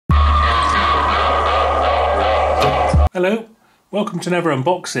Hello, welcome to another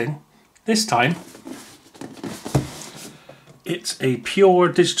unboxing. This time it's a pure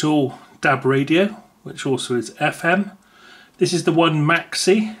digital DAB radio, which also is FM. This is the One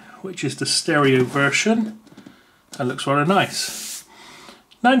Maxi, which is the stereo version, and looks rather nice.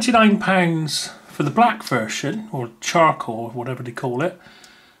 £99 for the black version, or charcoal, or whatever they call it,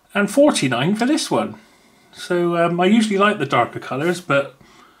 and £49 for this one. So I usually like the darker colours, but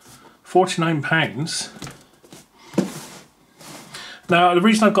 £49. Now, the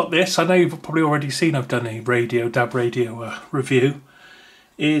reason I've got this, I know you've probably already seen I've done a DAB radio review,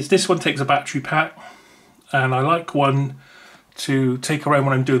 is this one takes a battery pack, and I like one to take around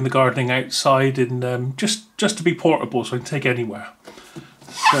when I'm doing the gardening outside, and just to be portable, so I can take anywhere.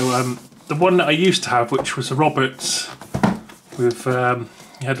 So the one that I used to have, which was a Roberts with it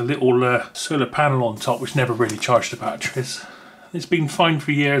had a little solar panel on top, which never really charged the batteries. It's been fine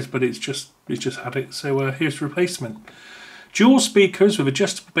for years, but it's just had it. So here's the replacement. Dual speakers with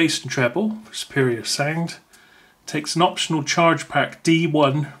adjustable bass and treble for superior sound. Takes an optional ChargePAK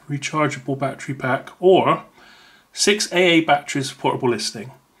D1 rechargeable battery pack, or 6 AA batteries for portable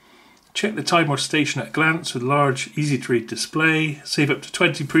listening. Check the time or station at a glance with a large, easy to read display. Save up to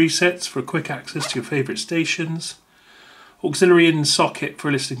 20 presets for quick access to your favourite stations. Auxiliary in socket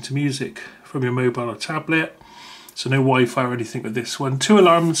for listening to music from your mobile or tablet. So no Wi-Fi or anything with this one. 2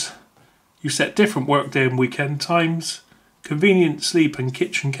 alarms. You set different workday and weekend times. Convenient sleep and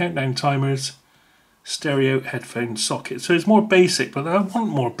kitchen countdown timers. Stereo headphone socket. So it's more basic, but I want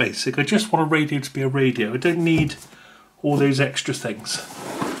more basic. I just want a radio to be a radio. I don't need all those extra things.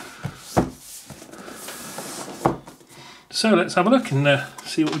 So let's have a look and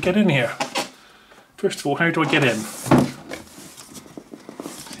see what we get in here. First of all, how do I get in?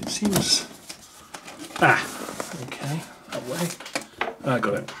 It seems... okay, that way. I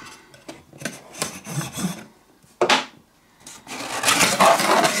got it.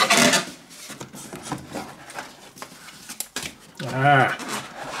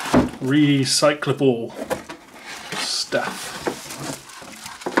 Recyclable stuff.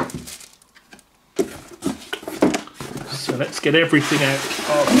 So let's get everything out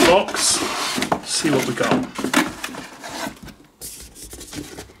of the box, see what we got.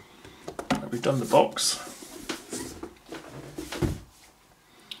 We've done the box.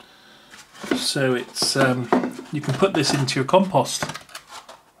 So it's you can put this into your compost.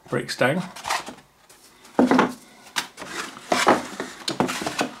 Breaks down.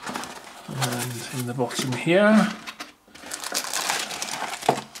 In the bottom here,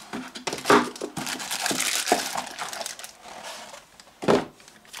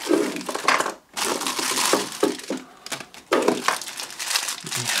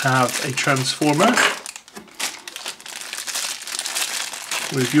 we have a transformer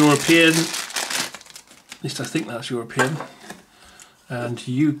with European, at least I think that's European, and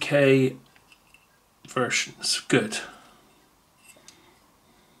UK versions. Good.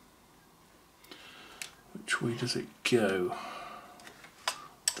 Which way does it go?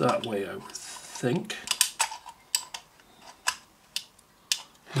 That way, I would think.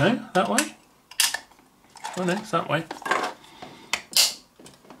 No, that way? Oh no, it's that way.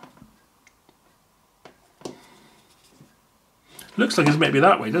 Looks like it's maybe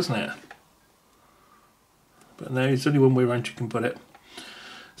that way, doesn't it? But no, there's only one way around you can put it.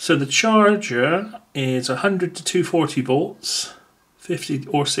 So the charger is 100 to 240 volts, 50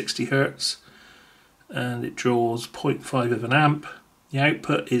 or 60 hertz. And it draws 0.5 of an amp. The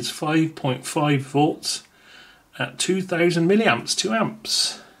output is 5.5 volts at 2000 milliamps, 2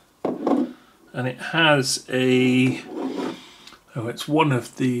 amps. And it has a, it's one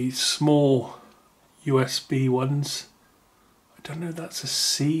of the small USB ones. I don't know if that's a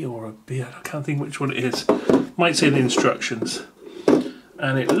C or a B, I can't think which one it is. Might say the instructions.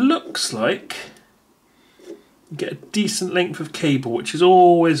 And it looks like you get a decent length of cable, which is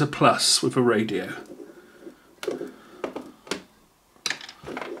always a plus with a radio.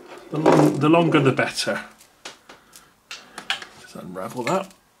 The longer the better. Just unravel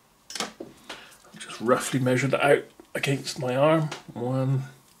that. I'll just roughly measure that out against my arm. 1,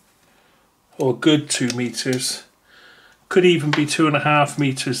 or good 2 meters. Could even be 2.5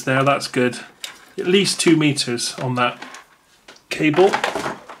 meters there, that's good. At least 2 meters on that cable.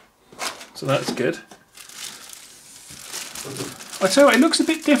 So that's good. I tell you what, it looks a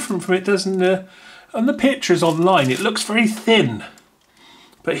bit different from it, doesn't it? On the pictures online it looks very thin,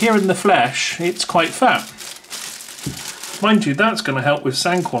 but here in the flesh it's quite fat. Mind you, that's going to help with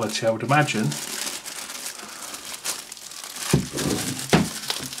sound quality, I would imagine.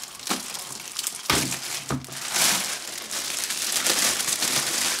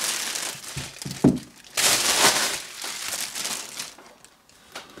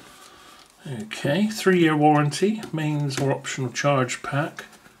 Okay, 3-year warranty, mains or optional charge pack.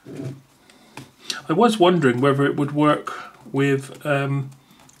 I was wondering whether it would work with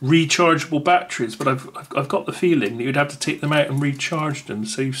rechargeable batteries, but I've got the feeling that you'd have to take them out and recharge them,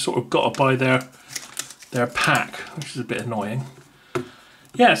 so you've sort of got to buy their pack, which is a bit annoying.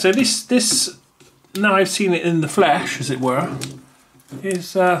 Yeah, so this now I've seen it in the flesh, as it were,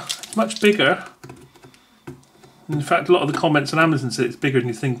 is much bigger. In fact, a lot of the comments on Amazon say it's bigger than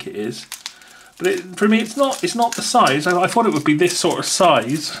you think it is. But for me, it's not the size. I thought it would be this sort of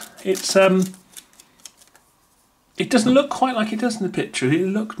size. It doesn't look quite like it does in the picture. It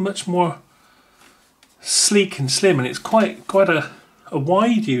looks much more sleek and slim, and it's quite a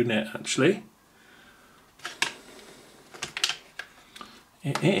wide unit actually.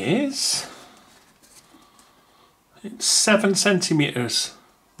 It's 7 centimeters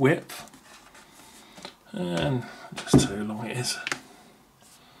width, and just how long it is.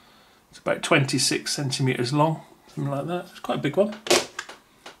 It's about 26 centimeters long, something like that. It's quite a big one.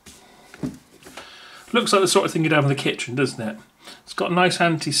 Looks like the sort of thing you'd have in the kitchen, doesn't it? It's got a nice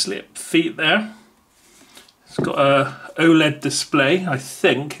anti-slip feet there. It's got a OLED display. I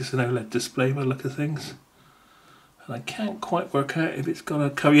think it's an OLED display by the look of things. And I can't quite work out if it's got a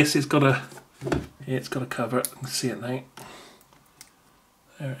cover. Yes, it's got a. Yeah, it's got a cover. I can see it now.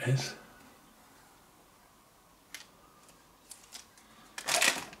 There it is.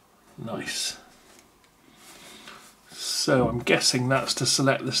 Nice. So I'm guessing that's to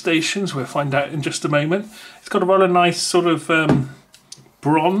select the stations. We'll find out in just a moment. It's got a rather nice sort of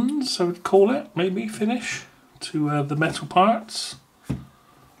bronze, I would call it, maybe, finish to the metal parts.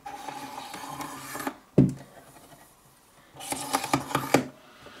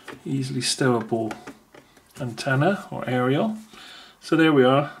 Easily stowable antenna or aerial. So there we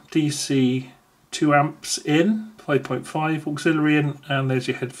are, DC 2 amps in, 5.5 auxiliary in, and there's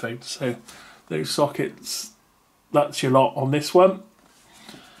your headphones. So those sockets, that's your lot on this one.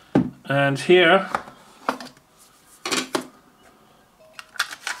 And here,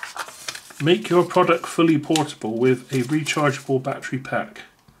 make your product fully portable with a rechargeable battery pack.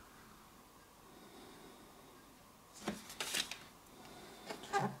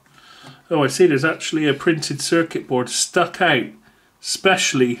 Oh, I see there's actually a printed circuit board stuck out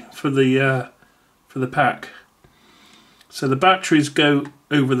specially for the pack. So the batteries go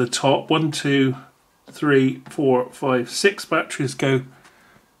over the top. 1, 2, 3, 4, 5, 6 batteries go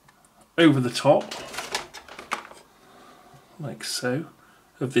over the top, like so,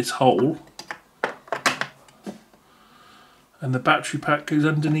 of this hole, and the battery pack goes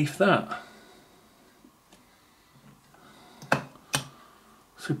underneath that.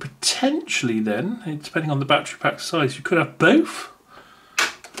 So potentially then, depending on the battery pack size, you could have both,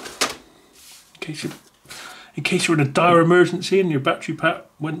 in case you're in a dire emergency and your battery pack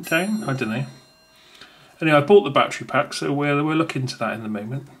went down. I don't know. Anyway, I bought the battery pack, so we'll look into that in a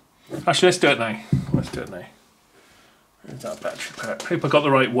moment. Actually, let's do it now. Let's do it now. Where's that battery pack? Hope I got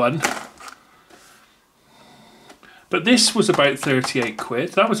the right one. But this was about 38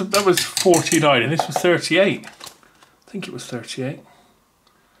 quid. That was 49, and this was 38. I think it was 38.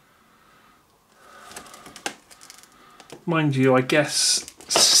 Mind you, I guess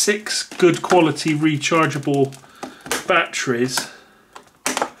 6 good quality rechargeable batteries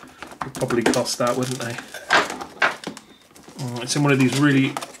would probably cost that, wouldn't they? It's in one of these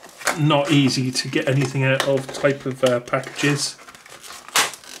really not easy to get anything out of type of packages.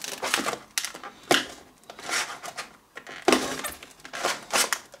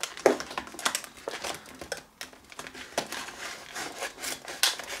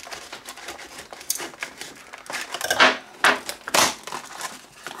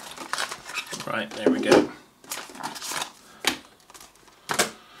 Right, there we go.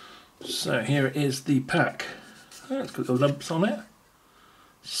 So here is the pack. Oh, it's got the lumps on it.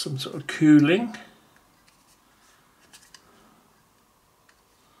 Some sort of cooling.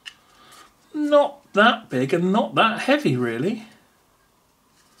 Not that big and not that heavy, really.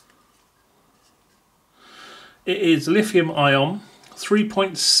 It is lithium ion,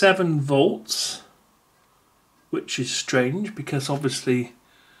 3.7 volts, which is strange because obviously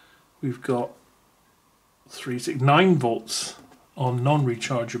we've got 9 volts on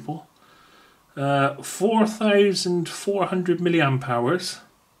non-rechargeable. 4,400 milliamp hours.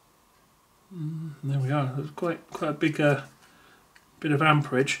 There we are. It's quite a big bit of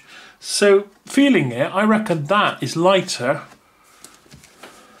amperage. So feeling it, I reckon that is lighter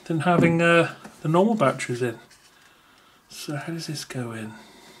than having the normal batteries in. So how does this go in?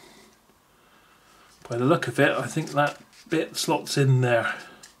 By the look of it, I think that bit slots in there.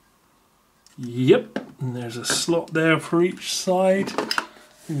 Yep, and there's a slot there for each side.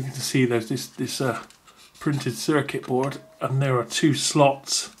 You can see there's this printed circuit board, and there are 2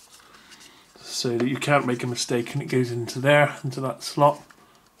 slots so that you can't make a mistake, and it goes into there, into that slot,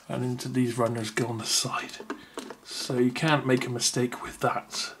 and into these runners go on the side. So you can't make a mistake with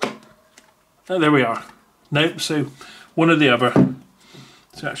that. Oh, there we are. Nope, so one or the other.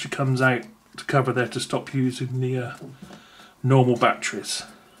 So it actually comes out to cover there to stop using the normal batteries.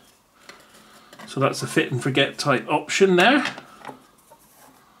 So that's a fit and forget type option there.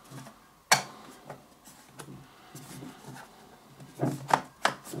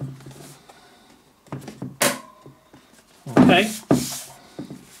 Okay,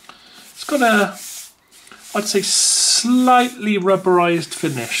 it's got a, I'd say, slightly rubberized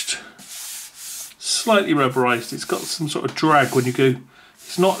finished. Slightly rubberized. It's got some sort of drag when you go.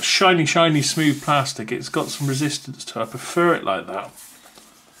 It's not shiny, smooth plastic. It's got some resistance to it. I prefer it like that.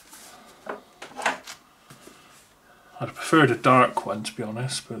 I'd prefer the dark one, to be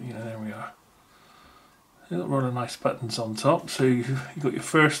honest, but you know, there we are. Little rather nice buttons on top. So you've got your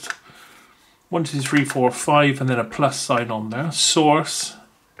first 1, 2, 3, 4, 5, and then a plus sign on there. Source,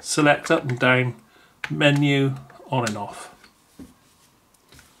 select up and down, menu, on and off.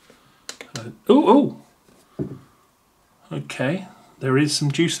 Oh! Okay, there is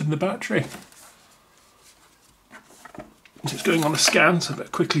some juice in the battery. Just going on a scan, so I better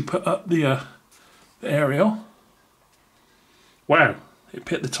quickly put up the aerial. Wow, it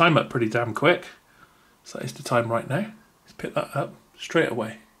picked the time up pretty damn quick. So that is the time right now. Let's pick that up straight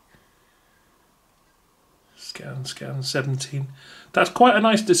away. Scan, 17. That's quite a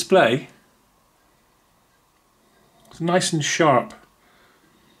nice display. It's nice and sharp.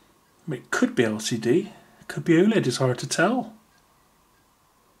 I mean, it could be LCD, it could be OLED, it's hard to tell.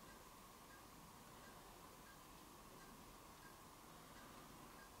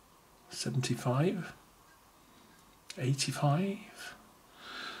 $75, $85.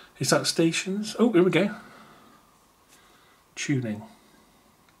 Is that stations? Oh, here we go. Tuning.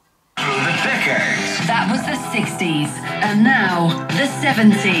 Decades. That was the 60s, and now the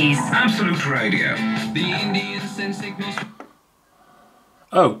 70s. Absolute Radio. The Indian send signals.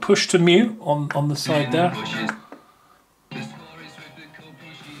 Oh, push to mute on the side there.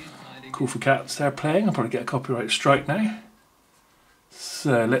 Cool for Cats there playing. I'll probably get a copyright strike now.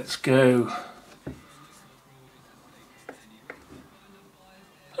 So let's go.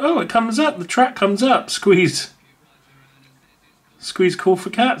 Oh, it comes up. The track comes up. Squeeze Cool for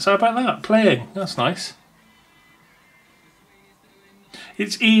Cats. How about that? Playing. That's nice.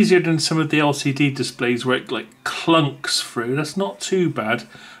 It's easier than some of the LCD displays where it like clunks through. That's not too bad,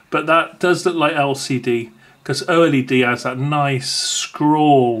 but that does look like LCD because OLED has that nice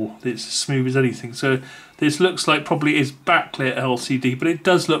scroll that's as smooth as anything. So this looks like probably is backlit LCD, but it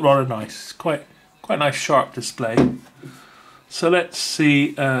does look rather nice. It's quite a nice sharp display. So let's see.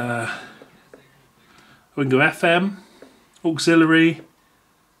 We can go FM, auxiliary,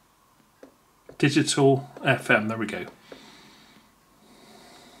 digital, FM. There we go.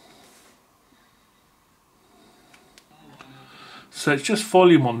 So it's just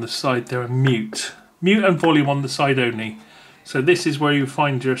volume on the side there and mute. Mute and volume on the side only. So this is where you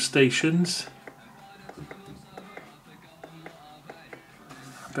find your stations.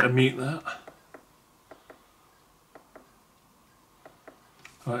 Better mute that.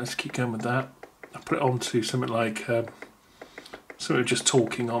 Alright, let's keep going with that. I'll put it on to something like something just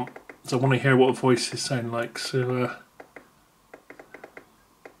talking on. So I want to hear what voices sound like. So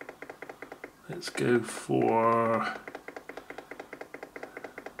let's go for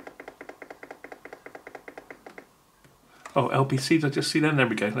LBC, did I just see them? There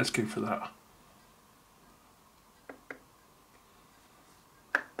we go, let's go for that.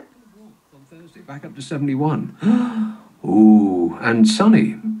 On Thursday, back up to 71. Ooh, and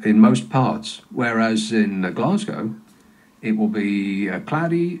sunny in most parts, whereas in Glasgow, it will be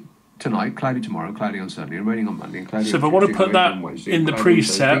cloudy tonight, cloudy tomorrow, cloudy on Sunday, and raining on Monday, and cloudy on Tuesday. So if I want to put that in the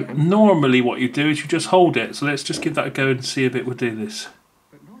preset, normally what you do is you just hold it. So let's just give that a go and see if it will do this.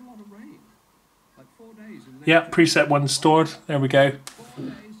 Yeah, preset 1 stored. There we go.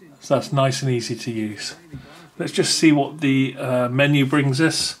 So that's nice and easy to use. Let's just see what the menu brings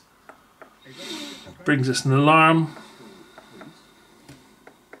us. Brings us an alarm,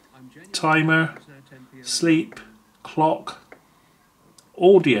 timer, sleep, clock,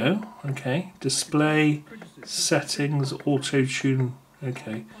 audio, okay, display, settings, auto tune,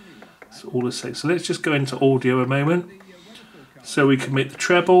 okay. That's all the same. So let's just go into audio a moment. So we can make the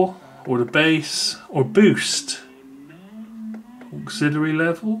treble, or the bass, or boost, auxiliary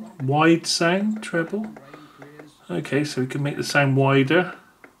level, wide sound, treble. Okay, so we can make the sound wider.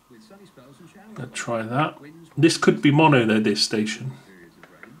 Let's try that. This could be mono though, this station.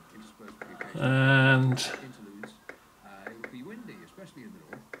 And interludes. It will be windy, especially in the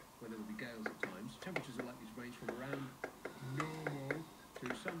north, where there will be gales at times. Temperatures are likely to range from around normal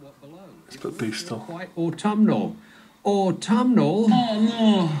to somewhat below. let's put boost on. Quite autumnal. Autumnal? Oh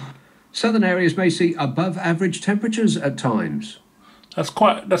no! Southern areas may see above average temperatures at times. That's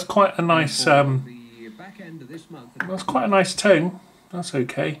quite a nice The back end of this month. that's quite a nice tone. That's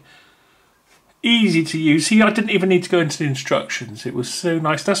okay. Easy to use. See, I didn't even need to go into the instructions. It was so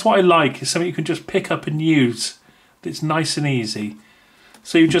nice. That's what I like, is something you can just pick up and use. It's nice and easy.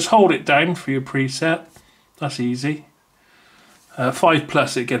 So you just hold it down for your preset. That's easy.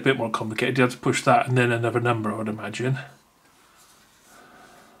 5+, it get a bit more complicated. You have to push that and then another number, I would imagine.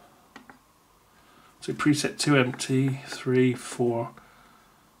 So preset 2 empty, 3, 4.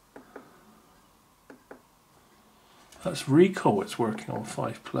 That's recall it's working on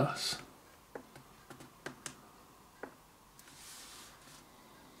 5+.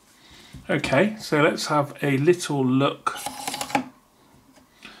 Okay, so let's have a little look.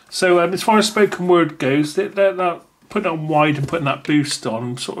 So as far as spoken word goes, that putting it on wide and putting that boost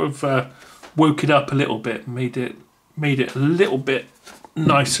on sort of woke it up a little bit, made it a little bit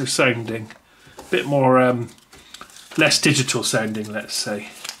nicer sounding, a bit more less digital sounding, let's say.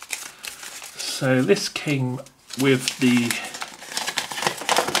 So this came with the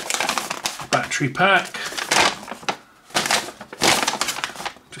battery pack.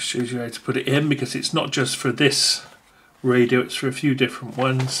 Just shows you how to put it in, because it's not just for this radio, it's for a few different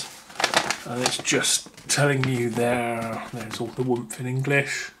ones. And it's just telling you there's all the woomph in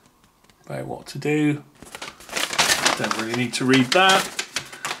English about what to do. Don't really need to read that.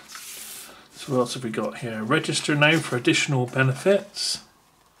 So what else have we got here? Register now for additional benefits.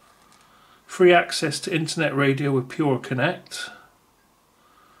 Free access to internet radio with Pure Connect.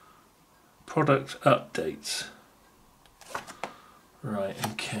 Product updates. Right,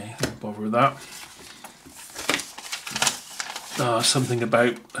 okay, don't bother with that. Something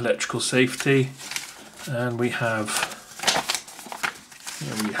about electrical safety. And we have,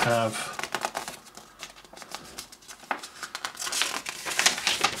 here we have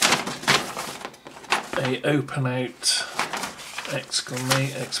a open out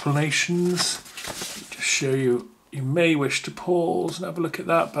explanations. Just show you, you may wish to pause and have a look at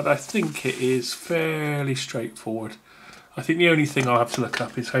that, but I think it is fairly straightforward. I think the only thing I'll have to look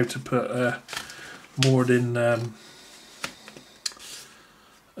up is how to put more than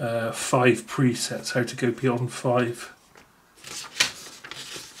 5 presets, how to go beyond 5.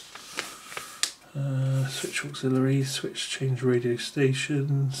 Switch auxiliaries, switch change radio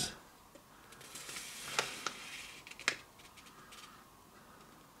stations.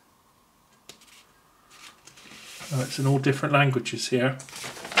 Oh, it's in all different languages here.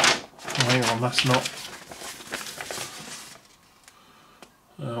 Oh, hang on, that's not.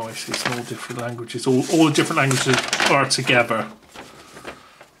 Oh, I see, it's in all different languages. All the different languages are together.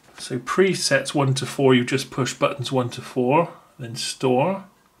 So presets 1 to 4, you just push buttons 1 to 4, then store,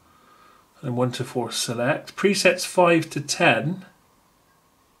 and 1 to 4 select. Presets 5 to 10,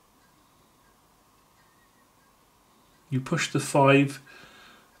 you push the 5,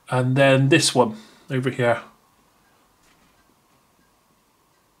 and then this one over here.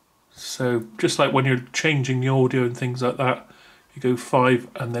 So just like when you're changing the audio and things like that, you go 5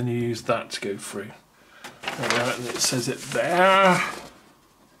 and then you use that to go through. There we are, and it says it there.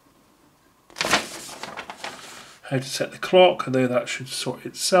 How to set the clock, although that should sort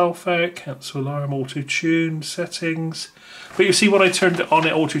itself out. Cancel alarm, auto-tune, settings. But you see when I turned it on,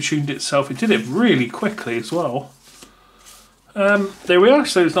 it auto-tuned itself. It did it really quickly as well. There we are,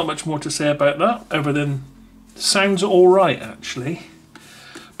 so there's not much more to say about that, other than sounds alright actually.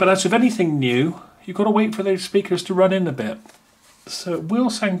 But as with anything new, you've got to wait for those speakers to run in a bit. So it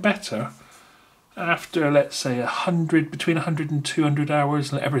will sound better after, let's say, between 100 and 200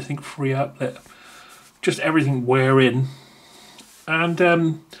 hours, let everything free up, let just everything wear in.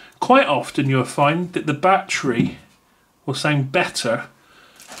 And quite often you'll find that the battery will sound better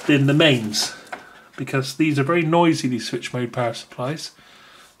than the mains, because these are very noisy, these switch mode power supplies.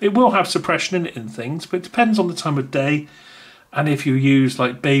 It will have suppression in it and things, but it depends on the time of day. And if you use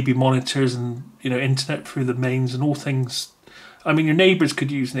like baby monitors and internet through the mains and all things, I mean your neighbours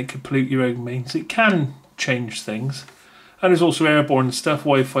could use and it could pollute your own mains. It can change things. And there's also airborne stuff,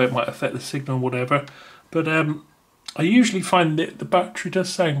 Wi-Fi, it might affect the signal, whatever. But I usually find that the battery does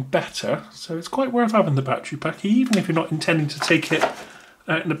sound better, so it's quite worth having the battery pack, even if you're not intending to take it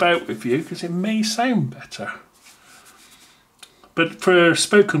out and about with you, because it may sound better. But for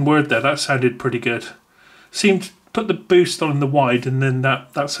spoken word there, that sounded pretty good. Seemed to put the boost on the wide, and then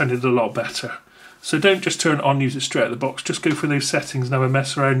that sounded a lot better. So don't just turn it on, use it straight out of the box. Just go through those settings and have a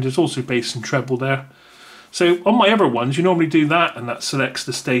mess around. There's also bass and treble there. So on my other ones, you normally do that and that selects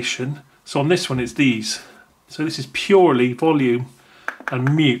the station. So on this one, it's these. So this is purely volume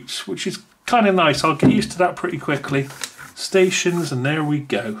and mute, which is kind of nice. I'll get used to that pretty quickly. Stations, and there we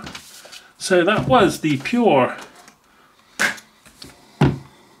go. So that was the pure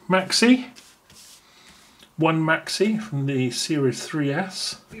Maxi, One Maxi from the Series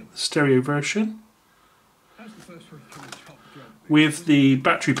 3S, stereo version, with the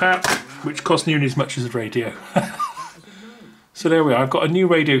battery pack, which costs nearly as much as the radio. So there we are, I've got a new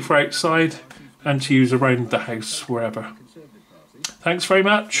radio for outside and to use around the house, wherever. Thanks very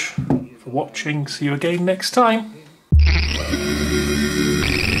much for watching, see you again next time.